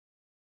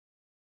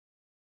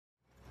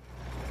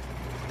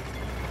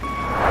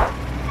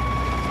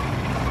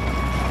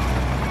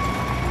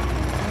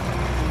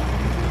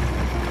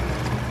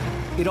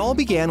It all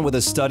began with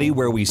a study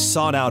where we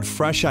sought out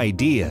fresh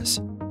ideas,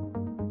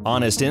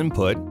 honest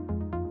input,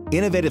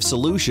 innovative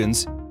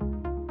solutions,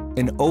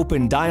 and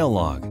open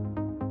dialogue.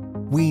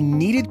 We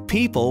needed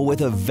people with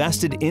a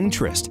vested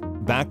interest,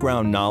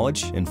 background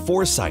knowledge, and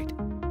foresight.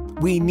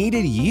 We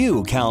needed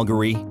you,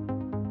 Calgary.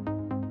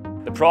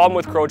 The problem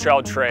with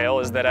Crowchild Trail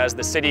is that as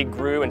the city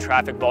grew and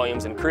traffic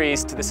volumes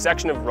increased, this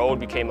section of road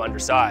became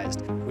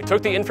undersized. We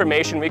took the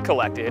information we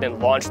collected and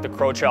launched the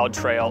Crowchild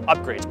Trail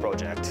Upgrades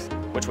Project,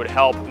 which would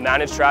help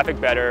manage traffic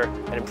better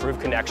and improve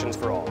connections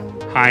for all.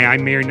 Hi,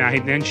 I'm Mayor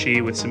Nahid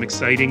Nenshi with some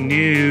exciting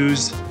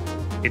news.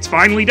 It's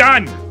finally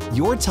done!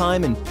 Your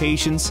time and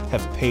patience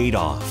have paid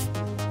off.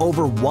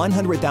 Over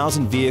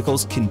 100,000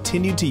 vehicles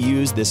continued to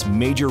use this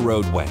major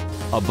roadway,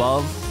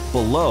 above,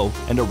 below,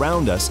 and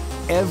around us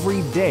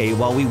every day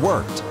while we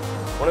worked.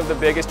 One of the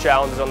biggest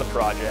challenges on the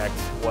project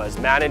was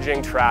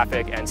managing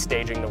traffic and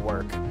staging the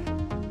work.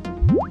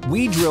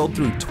 We drilled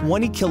through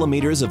 20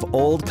 kilometers of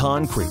old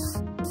concrete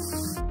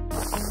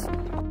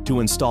to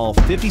install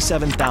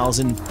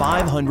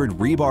 57,500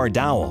 rebar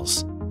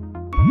dowels.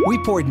 We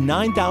poured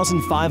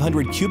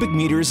 9,500 cubic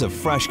meters of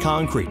fresh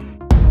concrete,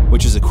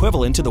 which is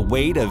equivalent to the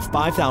weight of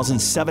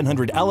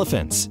 5,700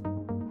 elephants.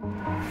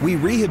 We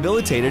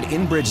rehabilitated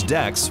in-bridge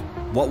decks,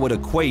 what would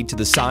equate to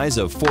the size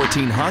of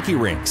 14 hockey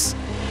rinks.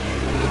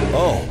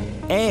 Oh,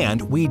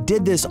 and we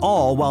did this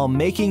all while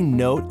making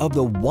note of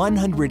the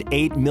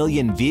 108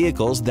 million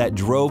vehicles that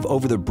drove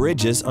over the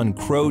bridges on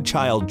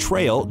Crowchild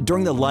Trail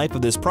during the life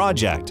of this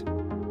project.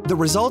 The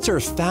results are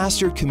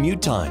faster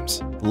commute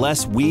times,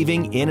 less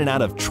weaving in and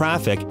out of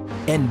traffic,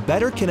 and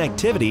better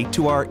connectivity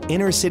to our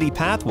inner-city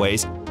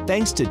pathways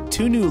thanks to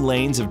 2 new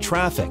lanes of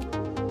traffic,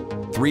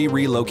 3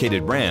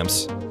 relocated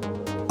ramps,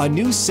 a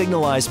new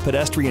signalized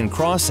pedestrian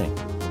crossing,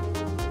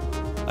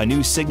 a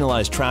new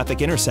signalized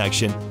traffic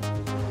intersection,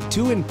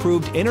 2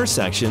 improved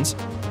intersections,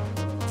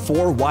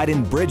 4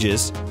 widened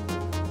bridges,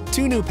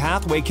 2 new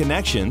pathway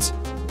connections,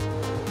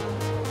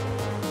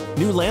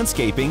 new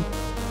landscaping,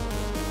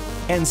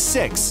 and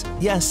 6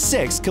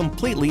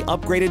 completely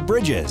upgraded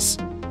bridges.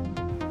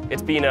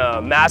 It's been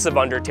a massive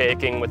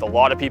undertaking with a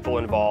lot of people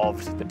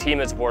involved. The team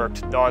has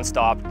worked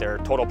non-stop. They're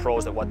total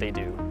pros at what they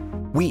do.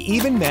 We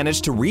even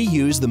managed to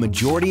reuse the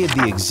majority of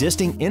the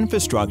existing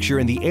infrastructure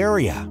in the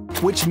area,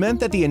 which meant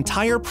that the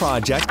entire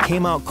project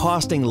came out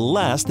costing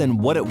less than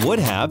what it would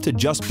have to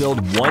just build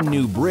 1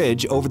 new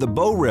bridge over the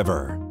Bow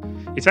River.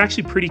 It's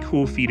actually a pretty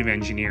cool feat of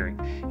engineering.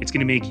 It's going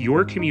to make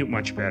your commute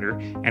much better,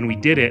 and we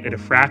did it at a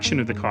fraction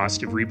of the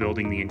cost of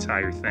rebuilding the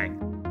entire thing.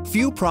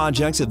 Few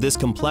projects of this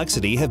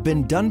complexity have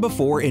been done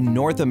before in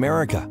North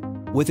America.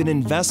 With an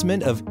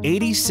investment of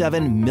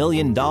 $87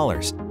 million,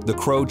 the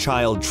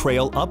Crowchild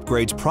Trail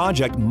Upgrades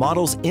project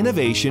models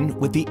innovation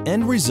with the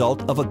end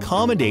result of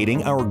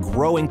accommodating our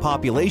growing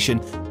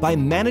population by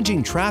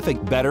managing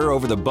traffic better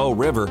over the Bow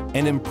River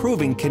and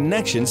improving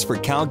connections for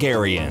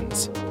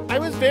Calgarians. I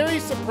was very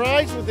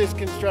surprised with this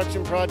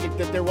construction project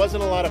that there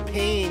wasn't a lot of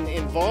pain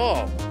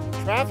involved.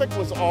 Traffic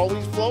was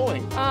always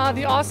flowing.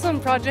 The awesome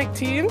project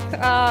team,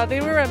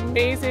 they were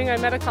amazing. I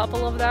met a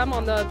couple of them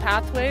on the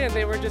pathway and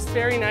they were just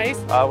very nice.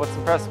 What's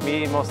impressed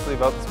me mostly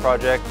about this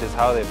project is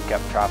how they've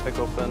kept traffic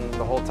open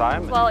the whole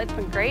time. Well, it's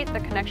been great.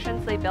 The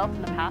connections they built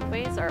in the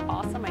pathways are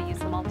awesome. I use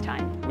them all the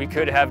time. We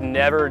could have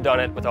never done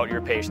it without your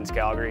patience,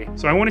 Calgary.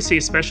 So I want to say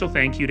a special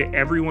thank you to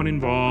everyone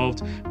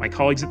involved, my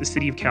colleagues at the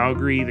City of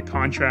Calgary, the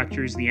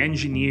contractors, the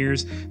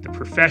engineers, the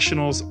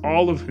professionals,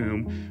 all of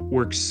whom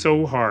worked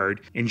so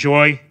hard.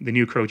 Enjoy the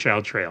new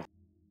Crowchild Trail.